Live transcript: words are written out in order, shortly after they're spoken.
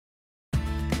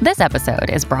This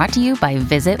episode is brought to you by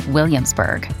Visit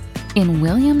Williamsburg. In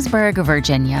Williamsburg,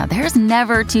 Virginia, there's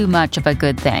never too much of a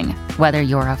good thing. Whether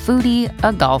you're a foodie,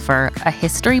 a golfer, a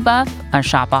history buff, a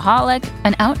shopaholic,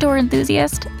 an outdoor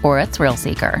enthusiast, or a thrill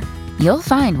seeker, you'll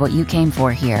find what you came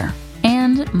for here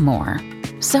and more.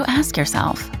 So ask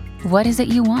yourself, what is it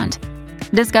you want?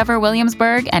 Discover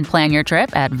Williamsburg and plan your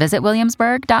trip at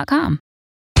visitwilliamsburg.com.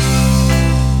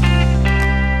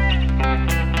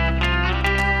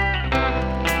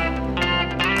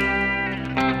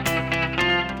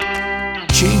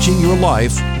 Changing your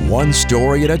life one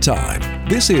story at a time.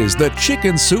 This is the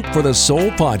Chicken Soup for the Soul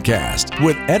podcast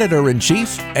with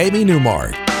Editor-in-Chief Amy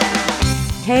Newmark.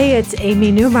 Hey, it's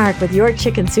Amy Newmark with your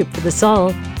Chicken Soup for the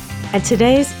Soul. And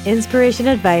today's inspiration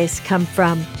advice comes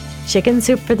from Chicken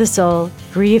Soup for the Soul,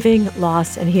 Grieving,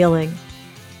 Loss, and Healing.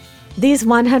 These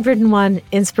 101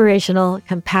 inspirational,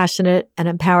 compassionate, and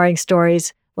empowering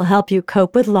stories will help you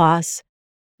cope with loss,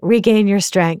 regain your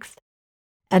strength,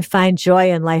 and find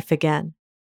joy in life again.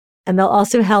 And they'll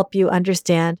also help you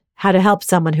understand how to help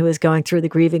someone who is going through the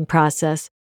grieving process,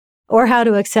 or how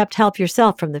to accept help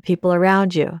yourself from the people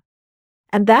around you.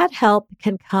 And that help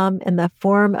can come in the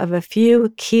form of a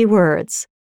few key words,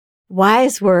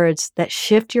 wise words that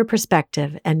shift your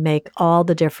perspective and make all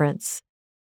the difference.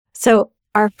 So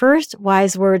our first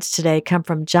wise words today come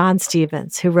from John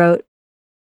Stevens, who wrote,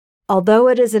 "Although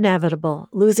it is inevitable,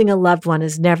 losing a loved one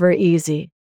is never easy.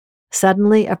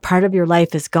 Suddenly, a part of your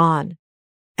life is gone,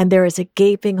 and there is a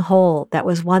gaping hole that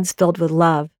was once filled with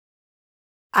love.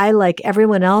 I, like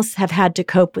everyone else, have had to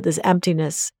cope with this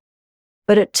emptiness.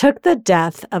 But it took the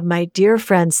death of my dear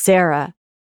friend Sarah,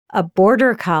 a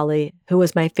border collie who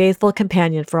was my faithful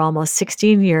companion for almost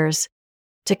 16 years,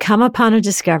 to come upon a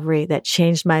discovery that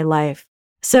changed my life."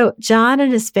 So John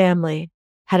and his family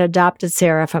had adopted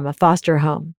Sarah from a foster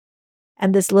home.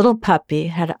 And this little puppy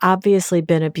had obviously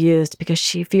been abused because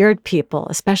she feared people,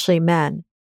 especially men.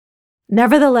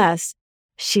 Nevertheless,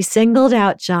 she singled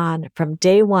out John from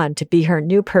day one to be her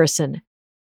new person,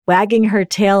 wagging her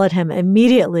tail at him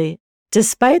immediately,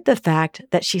 despite the fact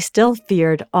that she still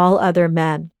feared all other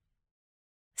men.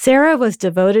 Sarah was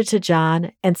devoted to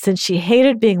John, and since she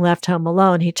hated being left home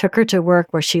alone, he took her to work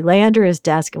where she lay under his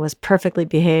desk and was perfectly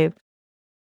behaved.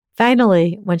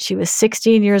 Finally, when she was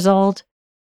 16 years old,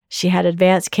 she had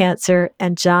advanced cancer,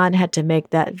 and John had to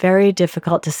make that very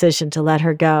difficult decision to let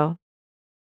her go.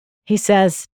 He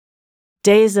says,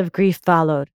 "Days of grief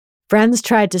followed. Friends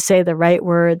tried to say the right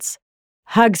words.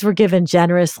 Hugs were given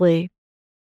generously.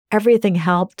 Everything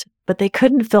helped, but they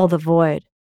couldn't fill the void.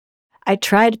 I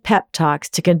tried pep talks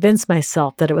to convince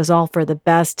myself that it was all for the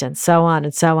best, and so on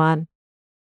and so on."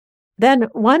 Then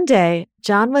one day,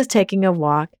 John was taking a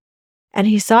walk, and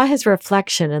he saw his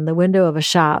reflection in the window of a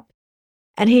shop.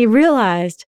 And he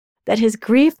realized that his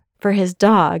grief for his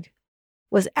dog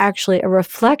was actually a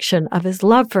reflection of his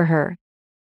love for her.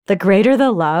 The greater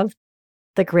the love,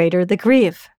 the greater the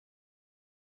grief.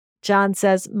 John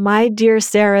says, "My dear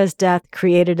Sarah's death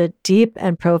created a deep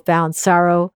and profound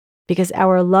sorrow because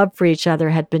our love for each other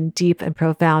had been deep and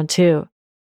profound too.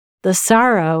 The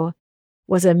sorrow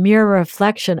was a mere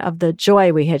reflection of the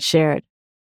joy we had shared."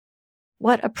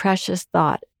 What a precious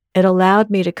thought. It allowed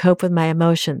me to cope with my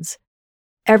emotions.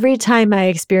 Every time I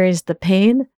experienced the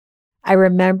pain, I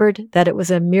remembered that it was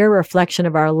a mere reflection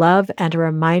of our love and a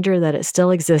reminder that it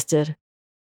still existed.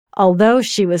 Although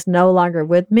she was no longer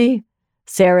with me,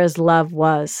 Sarah's love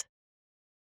was.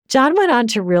 John went on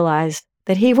to realize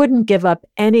that he wouldn't give up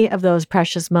any of those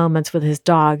precious moments with his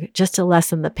dog just to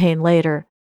lessen the pain later.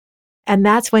 And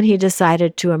that's when he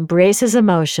decided to embrace his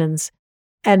emotions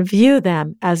and view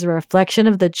them as a reflection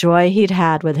of the joy he'd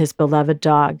had with his beloved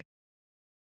dog.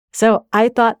 So I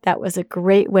thought that was a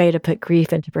great way to put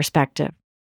grief into perspective.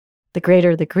 The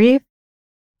greater the grief,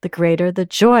 the greater the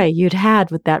joy you'd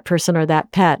had with that person or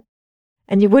that pet.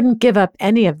 And you wouldn't give up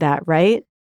any of that, right?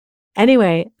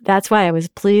 Anyway, that's why I was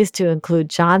pleased to include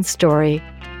John's story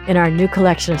in our new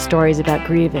collection of stories about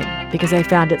grieving, because I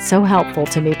found it so helpful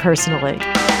to me personally.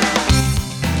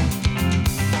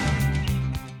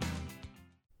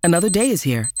 Another day is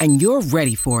here, and you're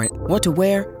ready for it. What to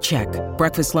wear? Check.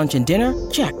 Breakfast, lunch, and dinner?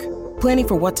 Check. Planning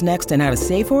for what's next and how to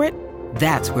save for it?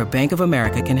 That's where Bank of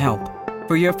America can help.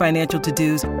 For your financial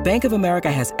to-dos, Bank of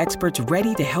America has experts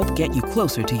ready to help get you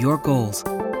closer to your goals.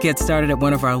 Get started at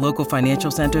one of our local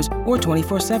financial centers or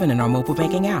 24/7 in our mobile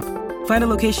banking app. Find a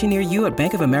location near you at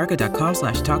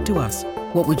bankofamerica.com/talktous.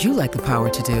 What would you like the power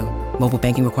to do? Mobile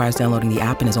banking requires downloading the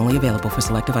app and is only available for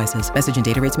select devices. Message and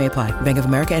data rates may apply. Bank of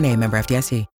America N.A., member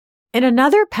FDIC. In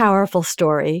another powerful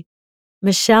story,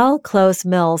 Michelle Close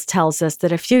Mills tells us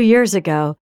that a few years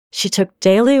ago, She took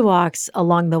daily walks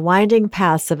along the winding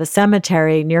paths of a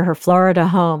cemetery near her Florida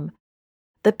home.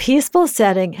 The peaceful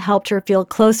setting helped her feel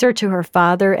closer to her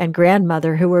father and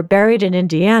grandmother who were buried in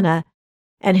Indiana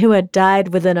and who had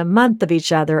died within a month of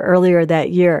each other earlier that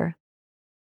year.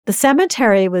 The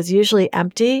cemetery was usually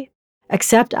empty,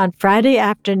 except on Friday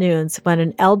afternoons when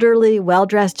an elderly,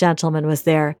 well-dressed gentleman was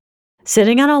there,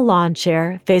 sitting on a lawn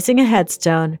chair, facing a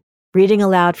headstone, reading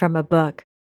aloud from a book.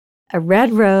 A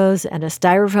red rose and a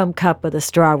styrofoam cup with a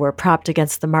straw were propped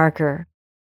against the marker.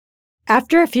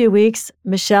 After a few weeks,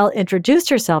 Michelle introduced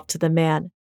herself to the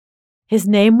man. His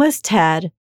name was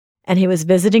Ted, and he was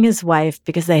visiting his wife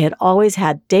because they had always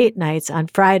had date nights on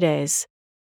Fridays.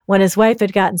 When his wife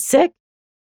had gotten sick,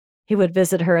 he would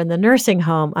visit her in the nursing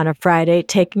home on a Friday,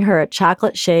 taking her a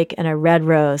chocolate shake and a red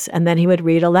rose, and then he would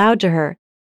read aloud to her.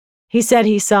 He said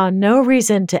he saw no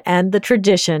reason to end the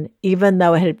tradition, even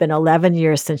though it had been 11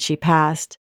 years since she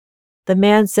passed. The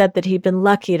man said that he'd been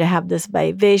lucky to have this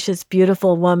vivacious,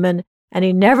 beautiful woman, and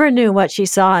he never knew what she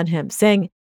saw in him, saying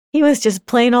he was just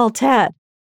plain old Ted.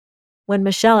 When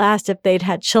Michelle asked if they'd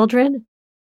had children,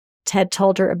 Ted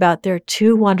told her about their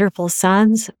 2 wonderful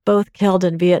sons, both killed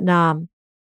in Vietnam.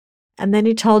 And then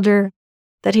he told her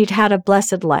that he'd had a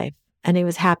blessed life, and he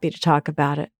was happy to talk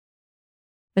about it.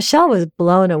 Michelle was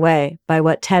blown away by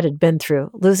what Ted had been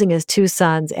through, losing his 2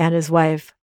 sons and his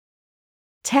wife.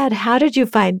 "Ted, how did you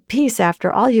find peace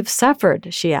after all you've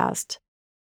suffered?" she asked.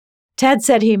 Ted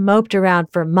said he moped around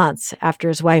for months after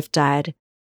his wife died,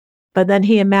 but then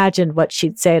he imagined what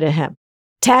she'd say to him.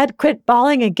 "Ted, quit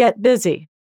bawling and get busy."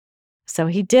 So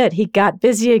he did. He got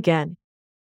busy again.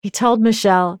 He told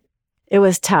Michelle, "It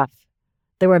was tough.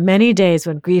 There were many days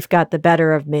when grief got the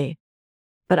better of me,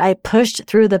 but I pushed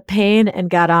through the pain and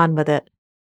got on with it."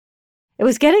 It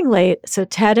was getting late, so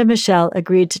Ted and Michelle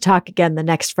agreed to talk again the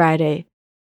next Friday.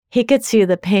 He could see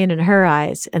the pain in her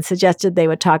eyes and suggested they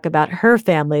would talk about her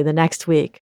family the next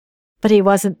week. But he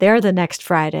wasn't there the next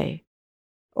Friday,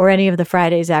 or any of the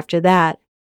Fridays after that,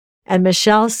 and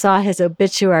Michelle saw his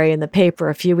obituary in the paper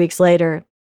a few weeks later.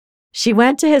 She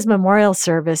went to his memorial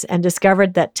service and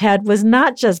discovered that Ted was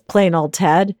not just plain old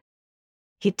Ted.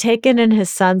 He'd taken in his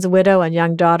son's widow and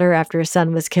young daughter after his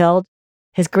son was killed.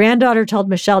 His granddaughter told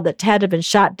Michelle that Ted had been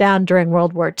shot down during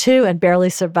World War II and barely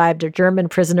survived a German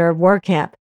prisoner of war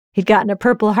camp. He'd gotten a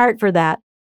Purple Heart for that.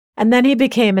 And then he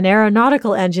became an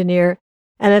aeronautical engineer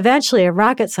and eventually a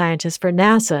rocket scientist for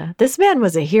NASA. This man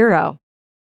was a hero.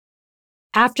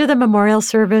 After the memorial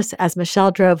service, as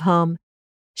Michelle drove home,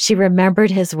 she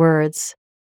remembered his words.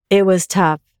 "It was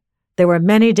tough. There were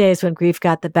many days when grief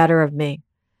got the better of me,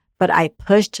 but I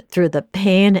pushed through the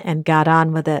pain and got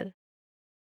on with it."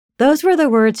 Those were the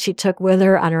words she took with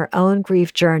her on her own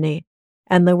grief journey,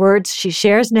 and the words she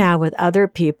shares now with other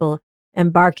people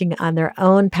embarking on their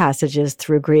own passages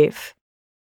through grief.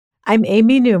 I'm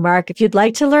Amy Newmark. If you'd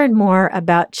like to learn more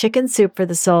about Chicken Soup for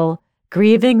the Soul,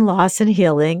 grieving, loss, and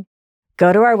healing,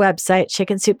 go to our website,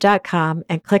 chickensoup.com,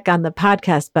 and click on the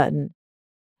podcast button.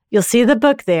 You'll see the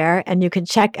book there, and you can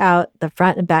check out the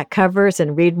front and back covers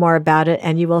and read more about it,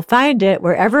 and you will find it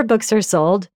wherever books are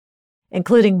sold,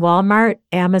 including Walmart,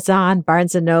 Amazon,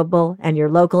 Barnes & Noble, and your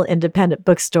local independent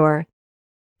bookstore.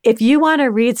 If you want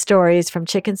to read stories from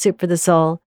Chicken Soup for the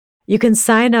Soul, you can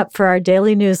sign up for our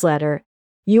daily newsletter.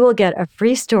 You will get a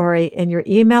free story in your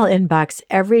email inbox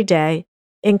every day,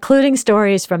 including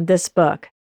stories from this book.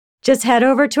 Just head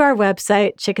over to our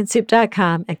website,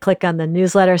 chickensoup.com, and click on the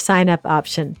newsletter sign-up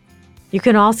option. You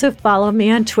can also follow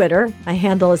me on Twitter. My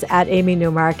handle is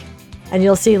 @AmyNewmark, and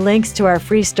you'll see links to our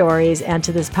free stories and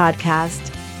to this podcast.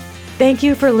 Thank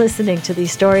you for listening to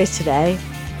these stories today,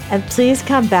 and please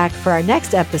come back for our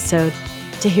next episode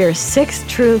to hear 6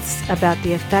 truths about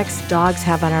the effects dogs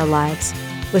have on our lives,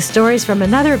 with stories from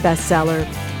another bestseller,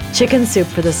 Chicken Soup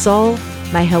for the Soul,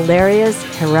 My Hilarious,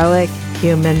 Heroic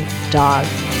Human Dog.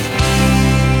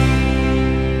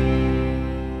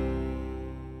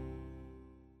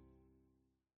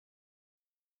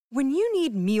 When you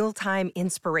need mealtime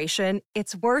inspiration,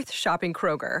 it's worth shopping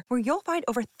Kroger, where you'll find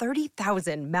over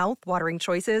 30,000 mouth-watering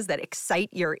choices that excite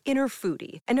your inner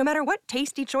foodie. And no matter what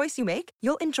tasty choice you make,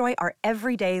 you'll enjoy our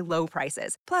everyday low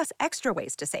prices, plus extra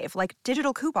ways to save, like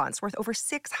digital coupons worth over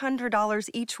 $600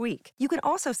 each week. You can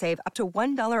also save up to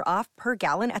 $1 off per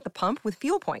gallon at the pump with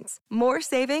fuel points. More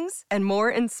savings and more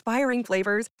inspiring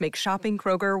flavors make shopping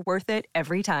Kroger worth it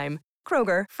every time.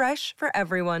 Kroger, fresh for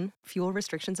everyone. Fuel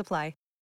restrictions apply.